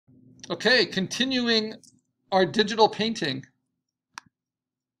Okay, continuing our digital painting.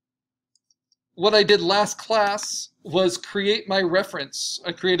 What I did last class was create my reference.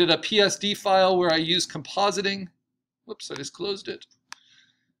 I created a PSD file where I used compositing. Whoops, I just closed it.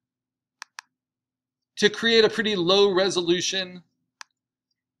 To create a pretty low resolution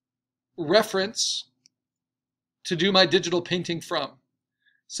reference to do my digital painting from.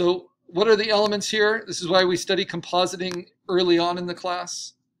 So what are the elements here? This is why we study compositing early on in the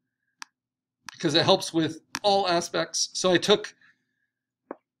class, because it helps with all aspects. So I took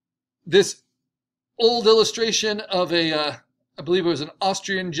this old illustration of I believe it was an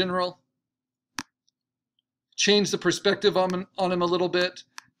Austrian general, changed the perspective on him a little bit,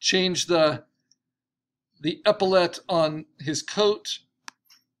 changed the epaulette on his coat,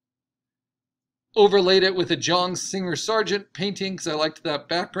 overlaid it with a John Singer Sargent painting because I liked that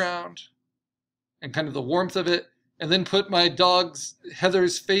background and kind of the warmth of it, and then put my dog's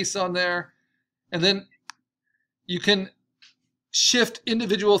Heather's face on there. And then you can shift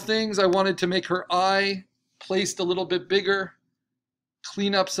individual things. I wanted to make her eye placed a little bit bigger,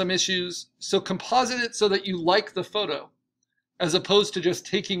 clean up some issues. So composite it so that you like the photo, as opposed to just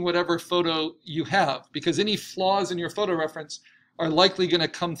taking whatever photo you have, because any flaws in your photo reference are likely going to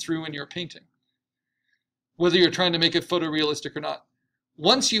come through in your painting, whether you're trying to make it photorealistic or not.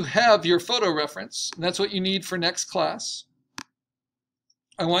 Once you have your photo reference, and that's what you need for next class,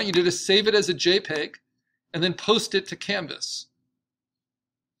 I want you to just save it as a JPEG and then post it to Canvas.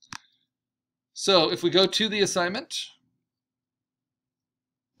 So if we go to the assignment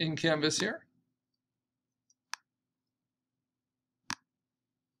in Canvas here,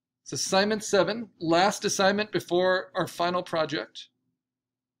 it's assignment 7, last assignment before our final project.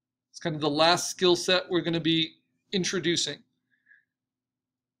 It's kind of the last skill set we're going to be introducing.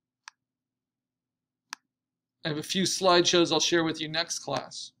 I have a few slideshows I'll share with you next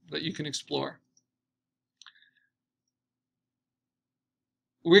class that you can explore.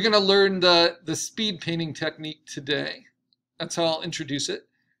 We're going to learn the speed painting technique today. That's how I'll introduce it.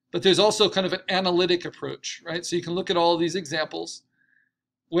 But there's also kind of an analytic approach, right? So you can look at all of these examples,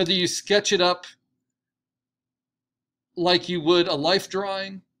 whether you sketch it up like you would a life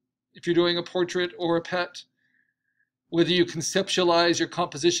drawing, if you're doing a portrait or a pet, whether you conceptualize your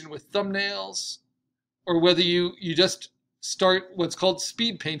composition with thumbnails, or whether you just start what's called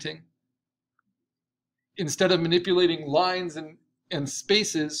speed painting. Instead of manipulating lines and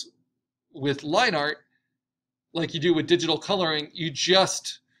spaces with line art, like you do with digital coloring, you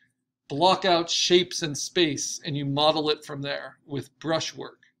just block out shapes and space and you model it from there with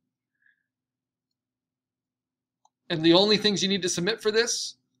brushwork. And the only things you need to submit for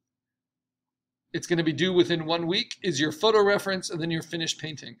this, it's going to be due within 1 week, is your photo reference and then your finished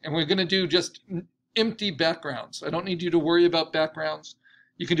painting. And we're going to do just empty backgrounds. I don't need you to worry about backgrounds.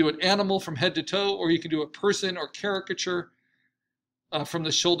 You can do an animal from head to toe, or you can do a person or caricature from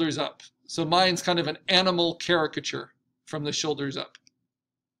the shoulders up. So mine's kind of an animal caricature from the shoulders up.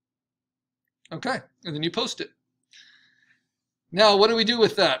 Okay, and then you post it. Now, what do we do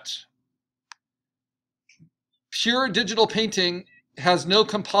with that? Pure digital painting has no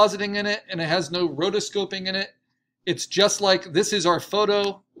compositing in it, and it has no rotoscoping in it. It's just like this is our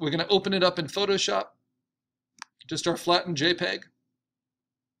photo. We're going to open it up in Photoshop, just our flattened JPEG.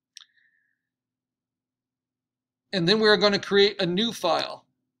 And then we're going to create a new file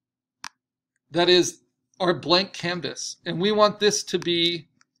that is our blank canvas. And we want this to be,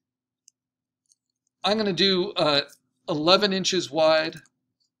 I'm going to do 11 inches wide,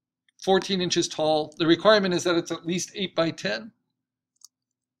 14 inches tall. The requirement is that it's at least 8 by 10.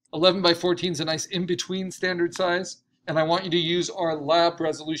 11 by 14 is a nice in-between standard size, and I want you to use our lab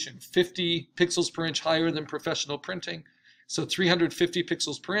resolution, 50 pixels per inch higher than professional printing, so 350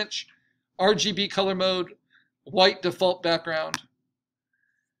 pixels per inch, RGB color mode, white default background.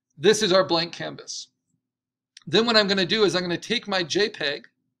 This is our blank canvas. Then what I'm going to do is I'm going to take my JPEG,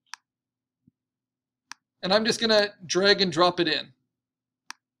 and I'm just going to drag and drop it in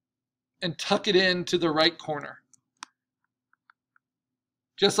and tuck it into the right corner,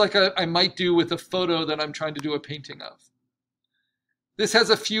 just like I might do with a photo that I'm trying to do a painting of. This has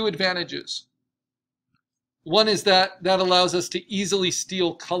a few advantages. One is that allows us to easily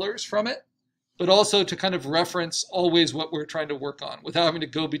steal colors from it, but also to kind of reference always what we're trying to work on without having to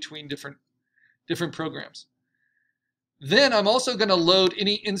go between different programs. Then I'm also going to load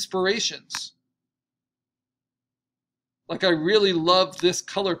any inspirations. Like I really love this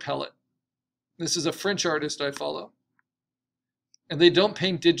color palette. This is a French artist I follow. And they don't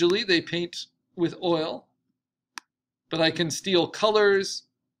paint digitally, they paint with oil. But I can steal colors,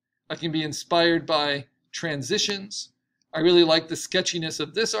 I can be inspired by transitions, I really like the sketchiness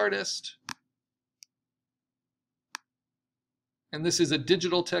of this artist. And this is a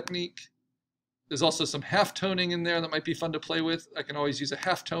digital technique. There's also some half-toning in there that might be fun to play with. I can always use a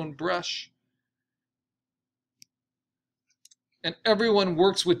half-tone brush. And everyone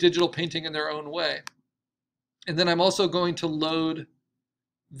works with digital painting in their own way. And then I'm also going to load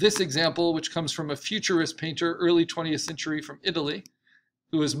this example, which comes from a futurist painter, early 20th century from Italy,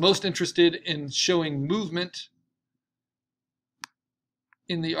 who was most interested in showing movement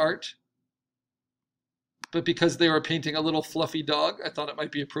in the art. But because they were painting a little fluffy dog, I thought it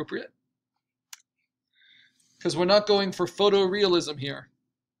might be appropriate. Because we're not going for photorealism here.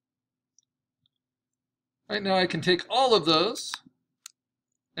 Right now I can take all of those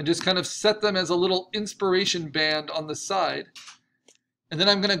and just kind of set them as a little inspiration band on the side. And then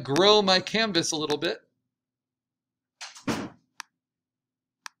I'm going to grow my canvas a little bit.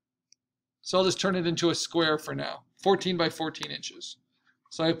 So I'll just turn it into a square for now, 14 by 14 inches.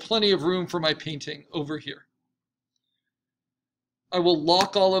 So I have plenty of room for my painting over here. I will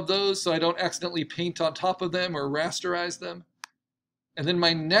lock all of those so I don't accidentally paint on top of them or rasterize them. And then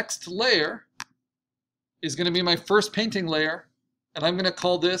my next layer is going to be my first painting layer, and I'm going to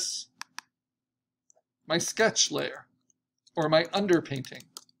call this my sketch layer or my underpainting.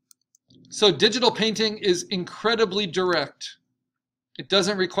 So digital painting is incredibly direct. It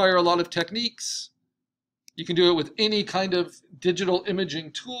doesn't require a lot of techniques. You can do it with any kind of digital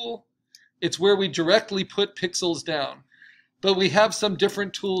imaging tool. It's where we directly put pixels down. But we have some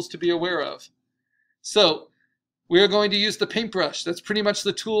different tools to be aware of. So we are going to use the paintbrush. That's pretty much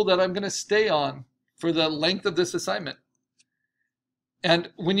the tool that I'm going to stay on for the length of this assignment.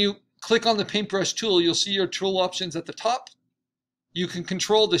 And when you click on the paintbrush tool, you'll see your tool options at the top. You can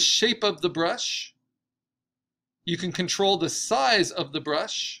control the shape of the brush. You can control the size of the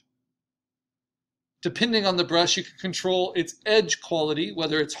brush. Depending on the brush, you can control its edge quality,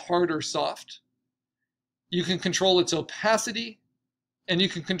 whether it's hard or soft. You can control its opacity, and you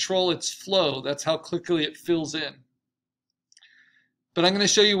can control its flow. That's how quickly it fills in. But I'm going to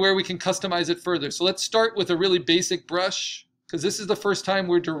show you where we can customize it further. So let's start with a really basic brush, because this is the first time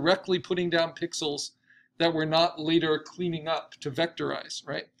we're directly putting down pixels that we're not later cleaning up to vectorize,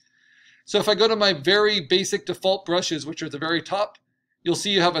 right? So if I go to my very basic default brushes, which are at the very top, you'll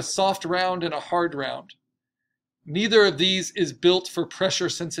see you have a soft round and a hard round. Neither of these is built for pressure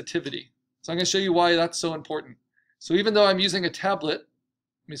sensitivity. So I'm going to show you why that's so important. So even though I'm using a tablet,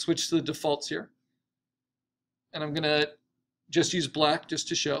 let me switch to the defaults here. And I'm going to just use black just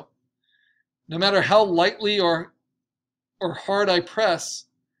to show. No matter how lightly or hard I press,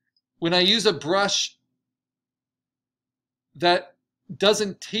 when I use a brush that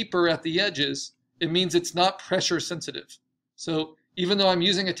doesn't taper at the edges, it means it's not pressure sensitive. So even though I'm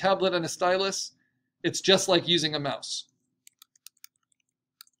using a tablet and a stylus, it's just like using a mouse.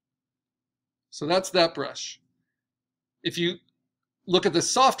 So that's that brush. If you look at the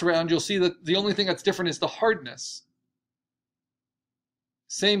soft round, you'll see that the only thing that's different is the hardness.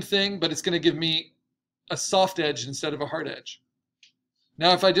 Same thing, but it's going to give me a soft edge instead of a hard edge.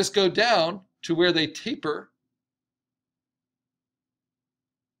 Now if I just go down to where they taper,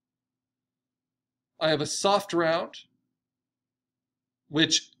 I have a soft round,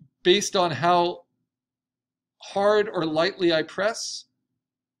 which based on how hard or lightly I press,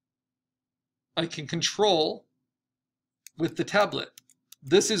 I can control with the tablet.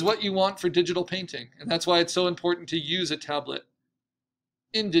 This is what you want for digital painting, and that's why it's so important to use a tablet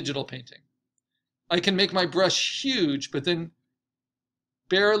in digital painting. I can make my brush huge, but then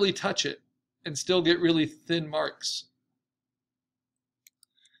barely touch it and still get really thin marks.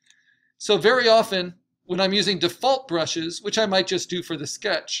 So very often, when I'm using default brushes, which I might just do for the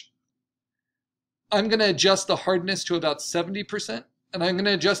sketch, I'm going to adjust the hardness to about 70%. And I'm going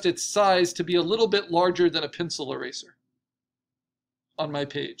to adjust its size to be a little bit larger than a pencil eraser on my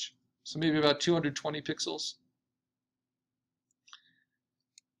page. So maybe about 220 pixels.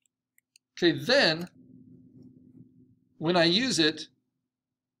 Okay, then when I use it,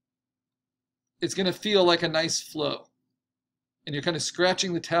 it's going to feel like a nice flow. And you're kind of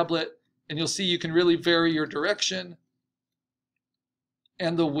scratching the tablet, and you'll see you can really vary your direction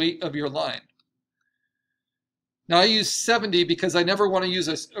and the weight of your line. Now I use 70 because I never want to use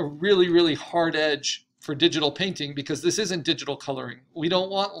a really, really hard edge for digital painting, because this isn't digital coloring. We don't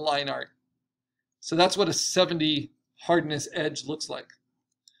want line art. So that's what a 70 hardness edge looks like.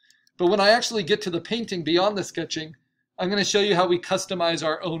 But when I actually get to the painting beyond the sketching, I'm going to show you how we customize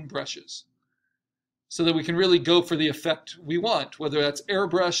our own brushes so that we can really go for the effect we want, whether that's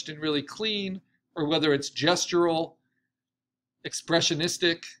airbrushed and really clean, or whether it's gestural,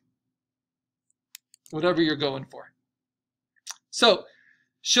 expressionistic, whatever you're going for. So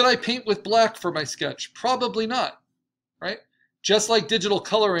should I paint with black for my sketch? Probably not, right? Just like digital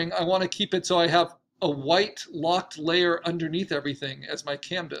coloring, I want to keep it so I have a white locked layer underneath everything as my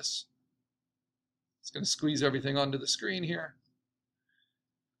canvas. It's going to squeeze everything onto the screen here.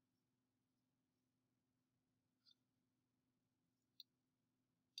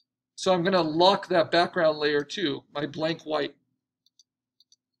 So I'm going to lock that background layer too, my blank white.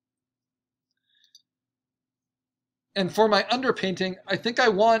 And for my underpainting, I think I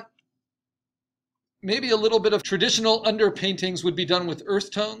want maybe a little bit of traditional underpaintings would be done with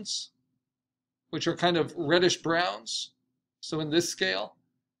earth tones, which are kind of reddish browns. So in this scale.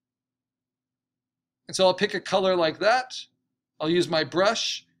 And so I'll pick a color like that. I'll use my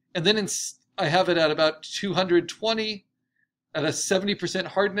brush. And then I have it at about 220 at a 70%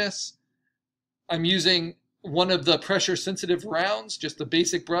 hardness. I'm using one of the pressure sensitive rounds, just the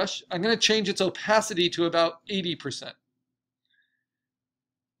basic brush. I'm going to change its opacity to about 80%.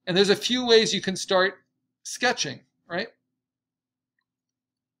 And there's a few ways you can start sketching, right?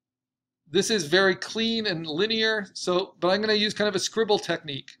 This is very clean and linear, but I'm going to use kind of a scribble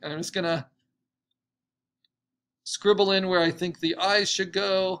technique. And I'm just going to scribble in where I think the eyes should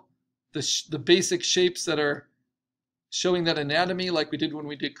go, the basic shapes that are showing that anatomy like we did when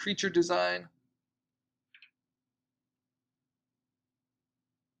we did creature design.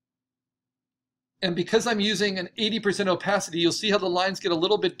 And because I'm using an 80% opacity, you'll see how the lines get a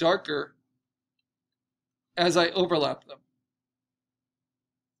little bit darker as I overlap them.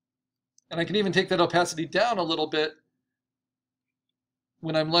 And I can even take that opacity down a little bit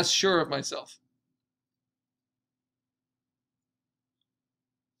when I'm less sure of myself.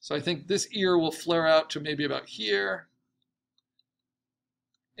 So I think this ear will flare out to maybe about here.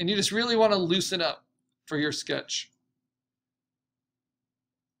 And you just really want to loosen up for your sketch.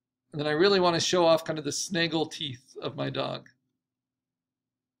 And then I really want to show off kind of the snaggle teeth of my dog,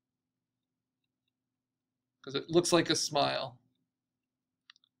 because it looks like a smile.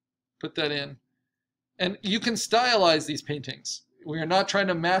 Put that in. And you can stylize these paintings. We are not trying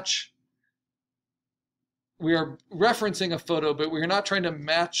to match. We are referencing a photo, but we are not trying to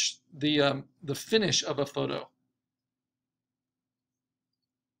match the finish of a photo.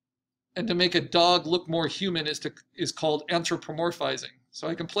 And to make a dog look more human is called anthropomorphizing. So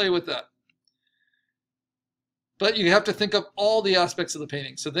I can play with that. But you have to think of all the aspects of the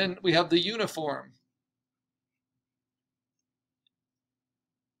painting. So then we have the uniform.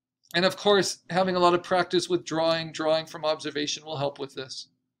 And of course, having a lot of practice with drawing from observation will help with this.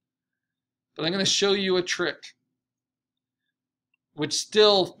 But I'm going to show you a trick, which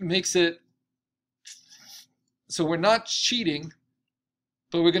still makes it so we're not cheating,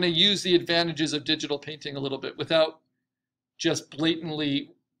 but we're going to use the advantages of digital painting a little bit without just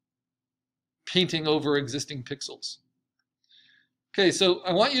blatantly painting over existing pixels. Okay, so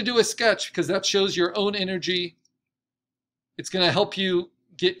I want you to do a sketch because that shows your own energy. It's going to help you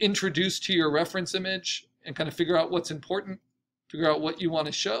get introduced to your reference image and kind of figure out what's important, figure out what you want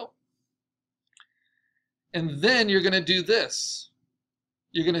to show. And then you're going to do this.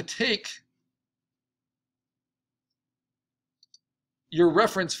 You're going to take your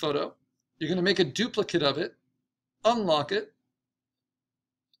reference photo, you're going to make a duplicate of it, unlock it,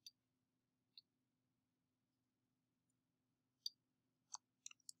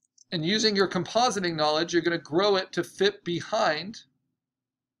 and using your compositing knowledge, you're going to grow it to fit behind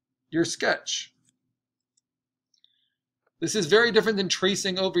your sketch. This is very different than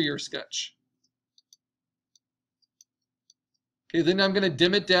tracing over your sketch. Okay, then I'm going to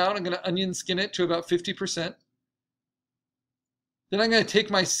dim it down. I'm going to onion skin it to about 50%. Then I'm going to take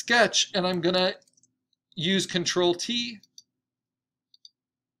my sketch and I'm going to use Control T.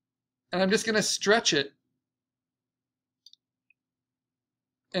 And I'm just going to stretch it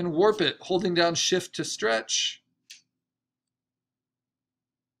and warp it, holding down Shift to stretch.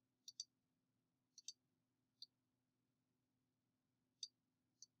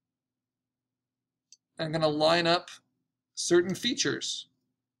 I'm going to line up certain features.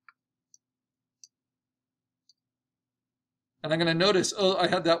 And I'm going to notice, oh, I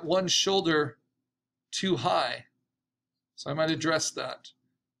had that one shoulder too high. So I might address that.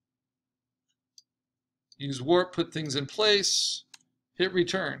 Use warp, put things in place, hit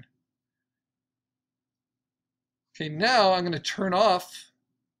return. Okay, now I'm going to turn off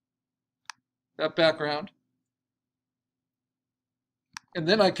that background. And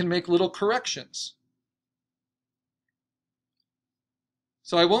then I can make little corrections.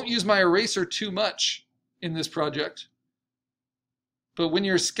 So I won't use my eraser too much in this project. But when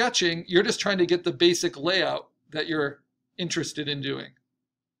you're sketching, you're just trying to get the basic layout that you're interested in doing.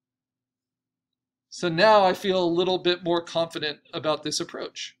 So now I feel a little bit more confident about this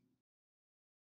approach.